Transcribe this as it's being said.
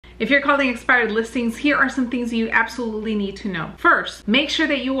If you're calling expired listings, here are some things you absolutely need to know. First, make sure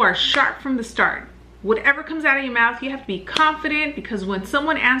that you are sharp from the start. Whatever comes out of your mouth, you have to be confident, because when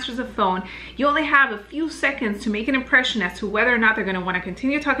someone answers the phone, you only have a few seconds to make an impression as to whether or not they're going to want to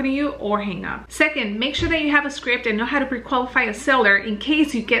continue talking to you or hang up. Second, make sure that you have a script and know how to pre-qualify a seller in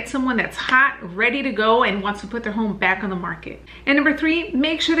case you get someone that's hot, ready to go, and wants to put their home back on the market. And number three,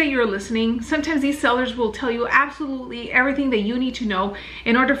 make sure that you're listening. Sometimes these sellers will tell you absolutely everything that you need to know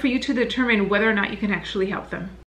in order for you to determine whether or not you can actually help them.